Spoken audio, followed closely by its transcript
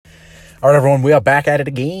All right, everyone, we are back at it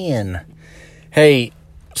again. Hey,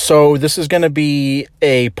 so this is going to be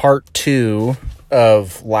a part 2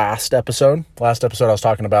 of last episode. Last episode, I was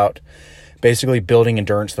talking about basically building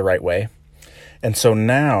endurance the right way. And so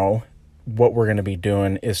now what we're going to be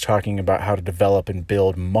doing is talking about how to develop and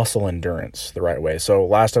build muscle endurance the right way. So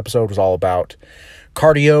last episode was all about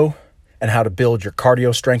cardio and how to build your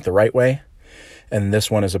cardio strength the right way. And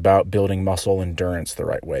this one is about building muscle endurance the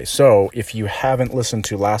right way. So if you haven't listened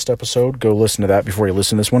to last episode, go listen to that before you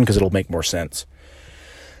listen to this one because it'll make more sense.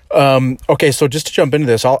 Okay, so just to jump into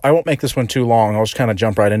this, I won't make this one too long. I'll just kind of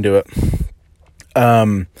jump right into it.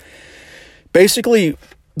 Basically,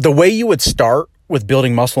 the way you would start with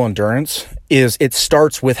building muscle endurance is it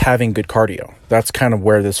starts with having good cardio. That's kind of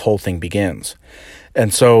where this whole thing begins.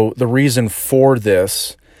 And so the reason for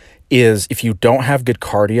this is if you don't have good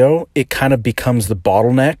cardio, it kind of becomes the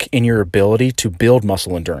bottleneck in your ability to build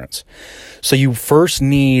muscle endurance. So you first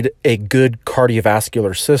need a good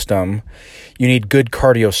cardiovascular system. You need good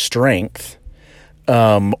cardio strength,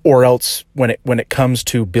 or else when it comes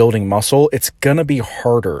to building muscle, it's gonna be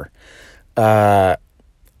harder.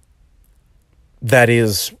 That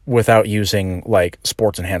is without using like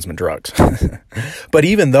sports enhancement drugs. But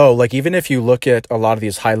even if you look at a lot of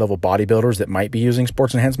these high level bodybuilders that might be using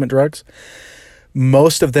sports enhancement drugs,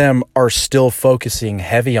 most of them are still focusing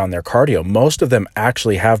heavy on their cardio. Most of them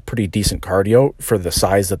actually have pretty decent cardio for the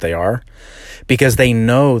size that they are because they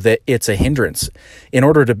know that it's a hindrance. In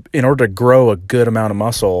order to grow a good amount of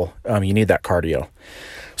muscle, you need that cardio.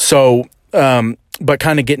 So, but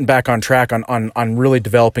kind of getting back on track on really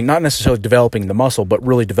developing, not necessarily developing the muscle, but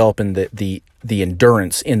really developing the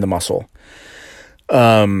endurance in the muscle.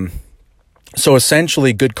 So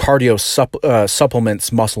essentially good cardio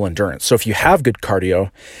supplements muscle endurance. So if you have good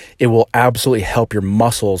cardio, it will absolutely help your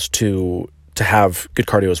muscles to have good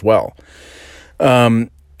cardio as well.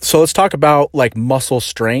 So let's talk about like muscle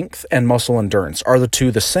strength and muscle endurance. Are the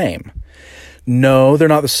two the same? No, they're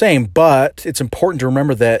not the same, but it's important to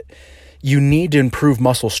remember that you need to improve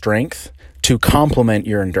muscle strength to complement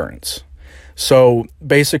your endurance. So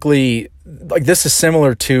basically, like this is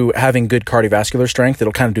similar to having good cardiovascular strength.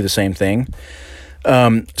 It'll kind of do the same thing.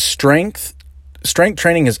 Strength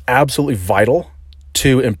training is absolutely vital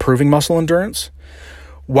to improving muscle endurance,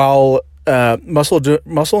 while muscle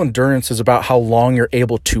endurance is about how long you're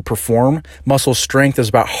able to perform. Muscle strength is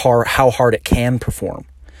about how hard it can perform.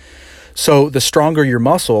 So the stronger your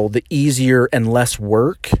muscle, the easier and less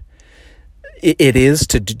work it is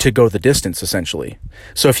to go the distance, essentially.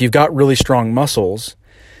 So if you've got really strong muscles,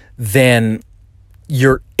 then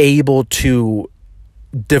you're able to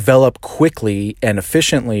develop quickly and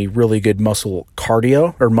efficiently really good muscle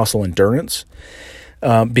cardio or muscle endurance,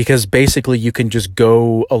 because basically you can just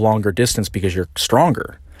go a longer distance because you're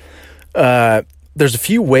stronger. There's a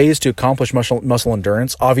few ways to accomplish muscle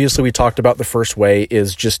endurance. Obviously, we talked about the first way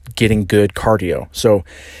is just getting good cardio. So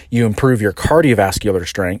you improve your cardiovascular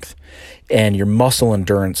strength and your muscle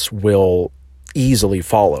endurance will easily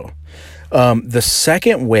follow. The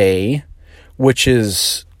second way, which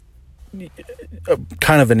is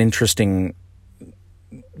kind of an interesting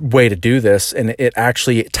way to do this, and it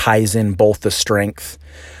actually ties in both the strength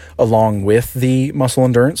along with the muscle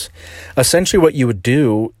endurance. Essentially what you would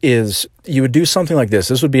do is you would do something like this.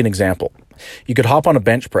 This would be an example. You could hop on a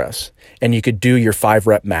bench press and you could do your 5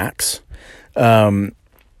 rep max. And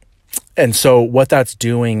so what that's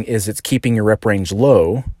doing is it's keeping your rep range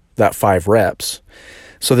low, that 5 reps.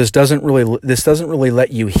 So this doesn't really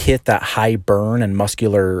let you hit that high burn and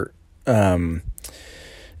muscular,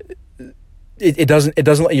 It doesn't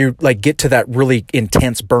let you like get to that really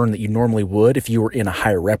intense burn that you normally would if you were in a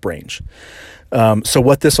higher rep range. So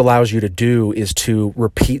what this allows you to do is to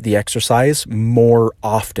repeat the exercise more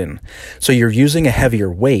often. So you're using a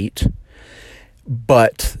heavier weight,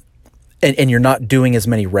 but and you're not doing as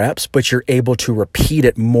many reps, but you're able to repeat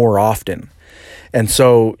it more often. And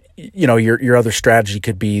so, you know, your other strategy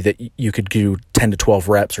could be that you could do 10 to 12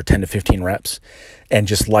 reps or 10 to 15 reps and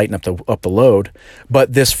just lighten up the load.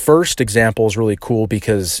 But this first example is really cool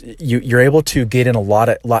because you're able to get in a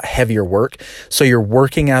lot heavier work. So you're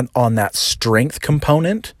working on that strength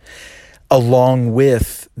component along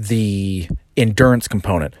with the endurance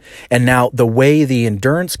component. And now the way the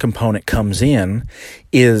endurance component comes in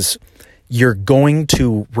is you're going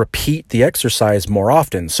to repeat the exercise more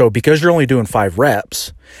often. So because you're only doing 5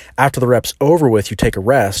 reps, after the rep's over with, you take a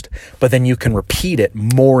rest, but then you can repeat it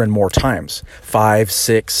more and more times, 5,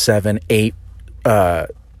 6, 7, 8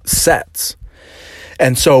 sets.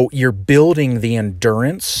 And so you're building the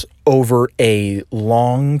endurance over a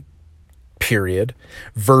long period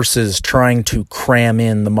versus trying to cram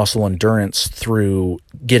in the muscle endurance through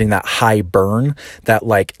getting that high burn, that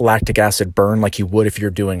like lactic acid burn like you would if you're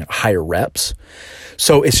doing higher reps.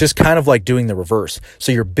 So it's just kind of like doing the reverse.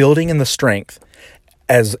 So you're building in the strength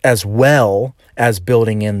as well as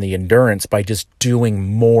building in the endurance by just doing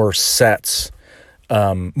more sets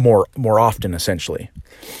more often, essentially.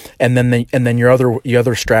 And then your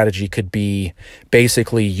other strategy could be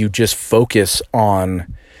basically you just focus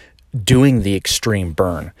on doing the extreme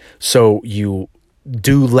burn. So you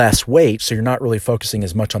do less weight, so you're not really focusing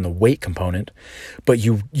as much on the weight component, but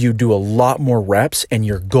you do a lot more reps, and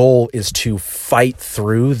your goal is to fight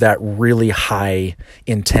through that really high,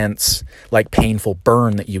 intense, like painful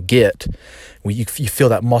burn that you get. You feel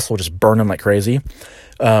that muscle just burning like crazy.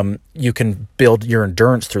 You can build your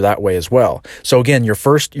endurance through that way as well. So again, your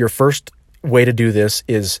first way to do this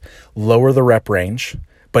is lower the rep range,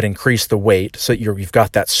 but increase the weight so you've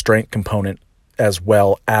got that strength component as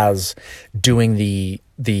well as doing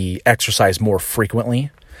the exercise more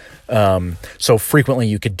frequently. So frequently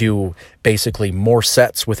you could do basically more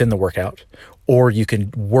sets within the workout, or you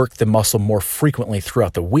can work the muscle more frequently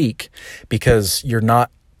throughout the week because you're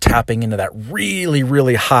not tapping into that really,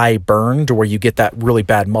 really high burn to where you get that really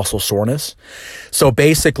bad muscle soreness. So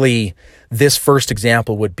basically, this first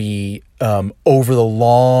example would be over the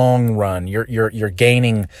long run, you're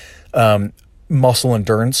gaining muscle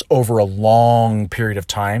endurance over a long period of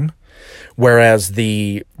time, whereas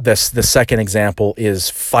the second example is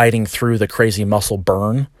fighting through the crazy muscle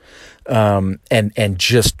burn and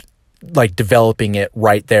just like developing it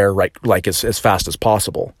right there, right, like as fast as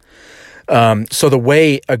possible. So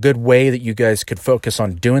a good way that you guys could focus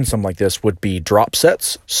on doing something like this would be drop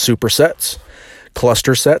sets, supersets,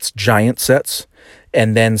 cluster sets, giant sets,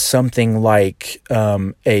 and then something like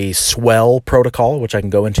a swell protocol, which I can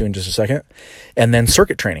go into in just a second, and then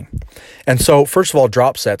circuit training. And so first of all,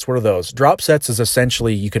 drop sets, what are those? Drop sets is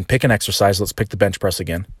essentially you can pick an exercise. Let's pick the bench press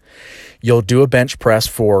again. You'll do a bench press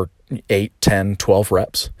for 8, 10, 12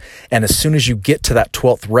 reps. And as soon as you get to that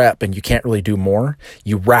 12th rep and you can't really do more,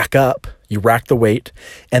 you rack the weight,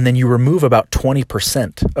 and then you remove about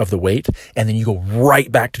 20% of the weight, and then you go right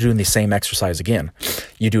back to doing the same exercise again.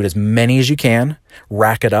 You do it as many as you can,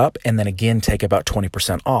 rack it up, and then again take about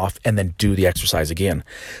 20% off, and then do the exercise again.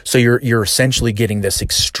 So you're essentially getting this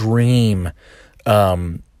extreme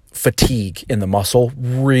fatigue in the muscle,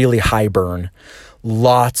 really high burn,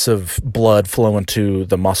 lots of blood flowing to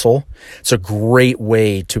the muscle. It's a great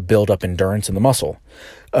way to build up endurance in the muscle.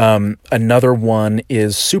 Another one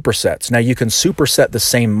is supersets. Now you can superset the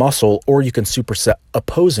same muscle, or you can superset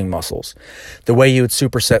opposing muscles. The way you would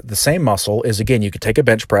superset the same muscle is, again, you could take a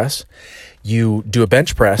bench press, you do a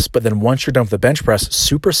bench press, but then once you're done with the bench press,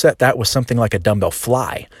 superset that with something like a dumbbell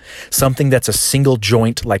fly, something that's a single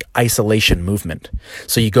joint, like isolation movement.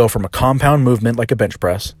 So you go from a compound movement like a bench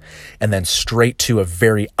press, and then straight to a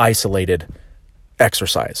very isolated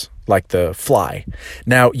exercise like the fly.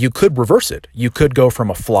 Now you could reverse it. You could go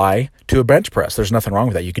from a fly to a bench press. There's nothing wrong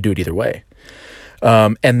with that. You could do it either way.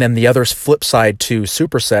 And then the other flip side to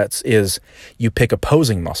supersets is you pick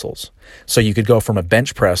opposing muscles. So you could go from a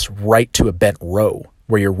bench press right to a bent row,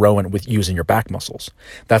 where you're rowing with using your back muscles.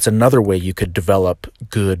 That's another way you could develop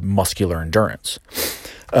good muscular endurance.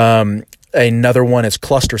 Another one is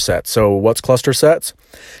cluster sets. So what's cluster sets?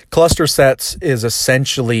 Cluster sets is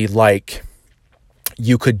essentially like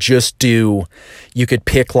you could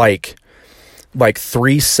pick like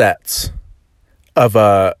 3 sets of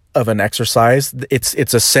an exercise.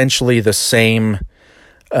 It's essentially the same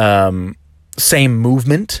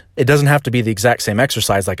movement. It doesn't have to be the exact same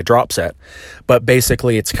exercise like a drop set, but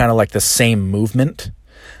basically it's kind of like the same movement,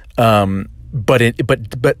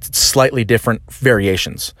 but slightly different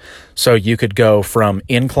variations. So you could go from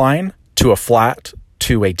incline to a flat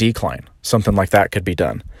to a decline. Something like that could be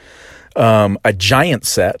done. A giant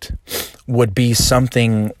set would be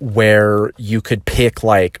something where you could pick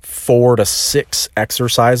like 4 to 6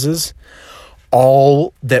 exercises,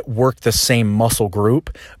 all that work the same muscle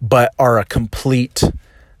group, but are a complete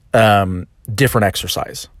different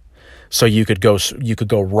exercise. So you could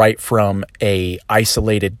go right from a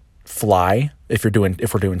isolated fly, if we're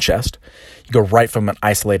doing chest, you go right from an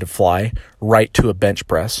isolated fly right to a bench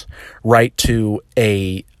press, right to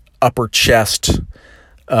a upper chest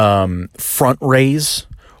front raise,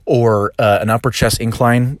 or an upper chest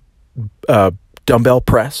incline dumbbell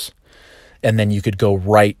press, and then you could go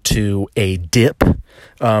right to a dip.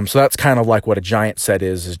 So that's kind of like what a giant set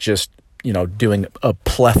is just, doing a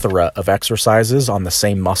plethora of exercises on the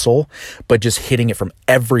same muscle, but just hitting it from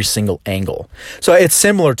every single angle. So it's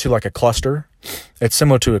similar to like a cluster It's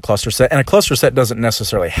similar to a cluster set, and a cluster set doesn't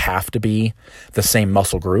necessarily have to be the same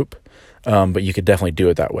muscle group, but you could definitely do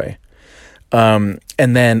it that way. And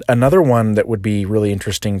then another one that would be really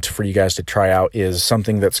interesting for you guys to try out is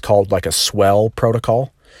something that's called like a swell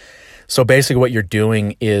protocol. So basically what you're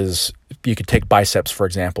doing is you could take biceps, for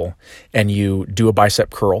example, and you do a bicep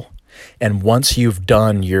curl. And once you've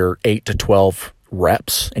done your 8 to 12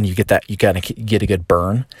 reps and you get a good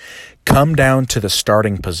burn, come down to the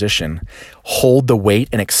starting position, hold the weight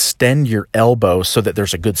and extend your elbow so that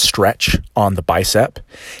there's a good stretch on the bicep,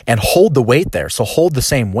 and hold the weight there. So hold the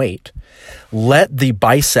same weight. Let the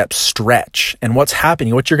bicep stretch. And what's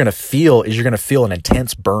happening, what you're going to feel is you're going to feel an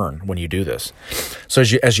intense burn when you do this. So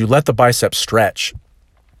as you let the bicep stretch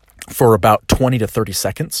for about 20 to 30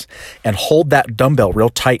 seconds and hold that dumbbell real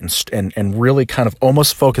tight and really kind of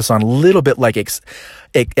almost focus on a little bit like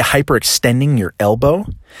hyperextending your elbow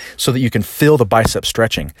so that you can feel the bicep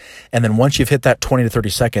stretching. And then once you've hit that 20 to 30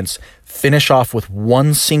 seconds, finish off with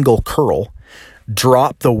one single curl,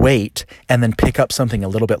 drop the weight, and then pick up something a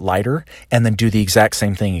little bit lighter, and then do the exact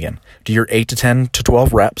same thing again. Do your 8 to 10 to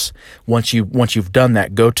 12 reps. Once you've done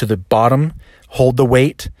that, go to the bottom, hold the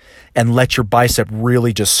weight, and let your bicep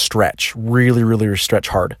really just stretch, really stretch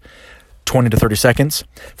hard. 20 to 30 seconds,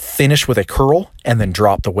 finish with a curl, and then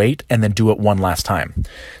drop the weight, and then do it one last time.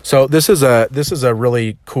 So this is a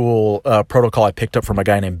really cool protocol I picked up from a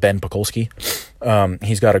guy named Ben Pakulski.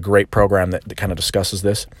 He's got a great program that kind of discusses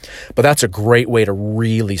this, but that's a great way to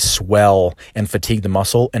really swell and fatigue the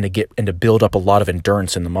muscle and to build up a lot of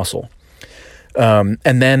endurance in the muscle. And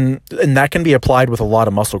that can be applied with a lot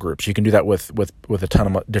of muscle groups. You can do that with a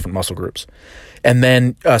ton of different muscle groups. And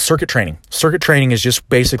then circuit training. Circuit training is just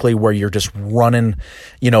basically where you're just running,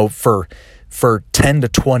 for 10 to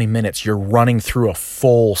 20 minutes, you're running through a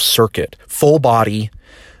full circuit, full body,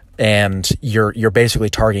 and you're basically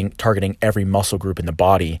targeting every muscle group in the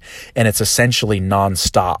body, and it's essentially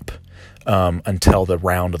nonstop until the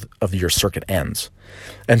round of your circuit ends.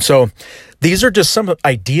 And so these are just some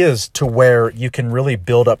ideas to where you can really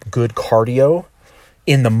build up good cardio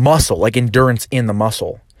in the muscle, like endurance in the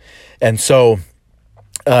muscle. And so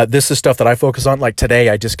this is stuff that I focus on. Like today,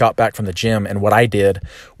 I just got back from the gym, and what I did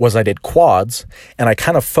was I did quads, and I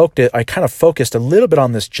kind of focused a little bit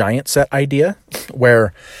on this giant set idea,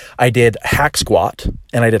 where I did hack squat,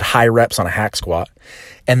 and I did high reps on a hack squat,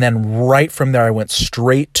 and then right from there, I went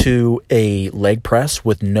straight to a leg press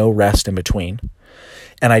with no rest in between.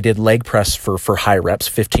 And I did leg press for high reps,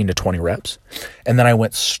 15 to 20 reps. And then I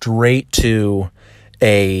went straight to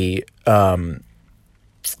a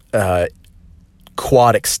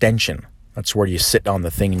quad extension. That's where you sit on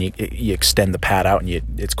the thing and you extend the pad out,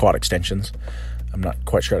 and it's quad extensions. I'm not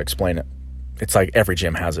quite sure how to explain it. It's like every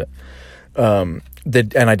gym has it.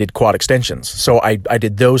 And I did quad extensions. So I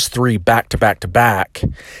did those 3 back to back to back.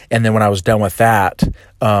 And then when I was done with that,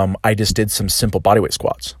 I just did some simple bodyweight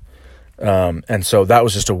squats. And so that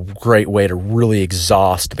was just a great way to really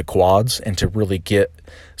exhaust the quads and to really get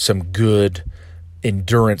some good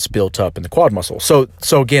endurance built up in the quad muscle. So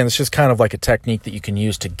again, it's just kind of like a technique that you can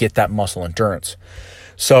use to get that muscle endurance.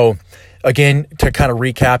 So again, to kind of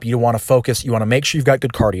recap, you want to make sure you've got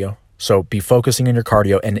good cardio. So be focusing on your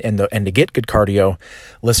cardio, and to get good cardio,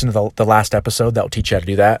 listen to the last episode. That will teach you how to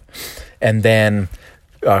do that. And then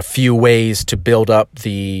a few ways to build up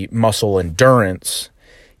the muscle endurance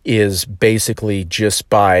is basically just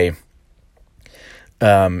by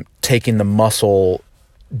taking the muscle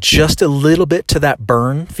just a little bit to that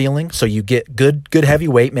burn feeling. So you get good heavy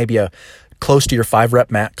weight, maybe close to your 5 rep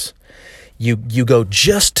max. You go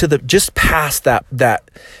just past that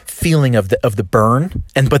feeling of the burn,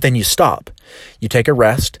 but then you stop. You take a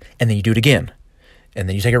rest, and then you do it again. And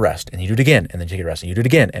then you take a rest, and you do it again, and then you take a rest, and you do it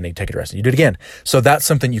again, and then you take a rest, and you do it again. So that's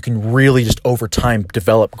something you can really just over time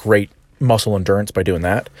develop great muscle endurance by doing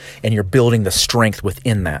that, and you're building the strength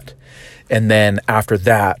within that. And then after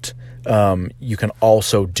that, you can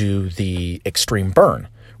also do the extreme burn,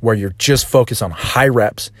 where you're just focused on high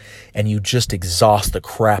reps and you just exhaust the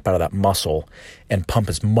crap out of that muscle and pump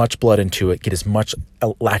as much blood into it, get as much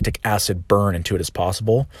lactic acid burn into it as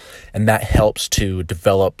possible. And that helps to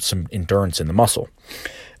develop some endurance in the muscle.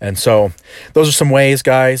 And so those are some ways,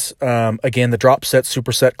 guys. Again, the drop sets,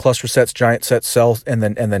 superset, cluster sets, giant sets, cells, and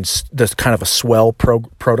then this kind of a swell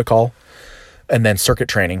protocol, and then circuit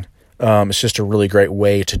training. It's just a really great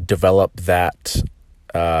way to develop that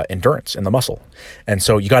endurance in the muscle. And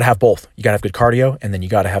so you got to have both. You got to have good cardio, and then you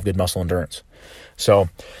got to have good muscle endurance. So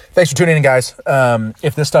thanks for tuning in, guys.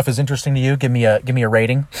 If this stuff is interesting to you, give me a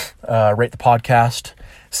rating, rate the podcast,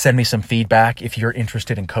 send me some feedback. If you're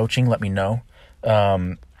interested in coaching, let me know.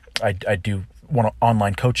 I do want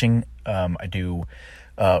online coaching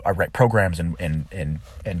I write programs and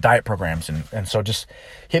diet programs. And so just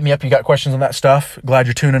hit me up. You got questions on that stuff. Glad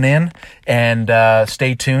you're tuning in, and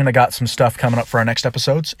stay tuned. I got some stuff coming up for our next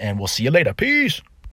episodes, and we'll see you later. Peace.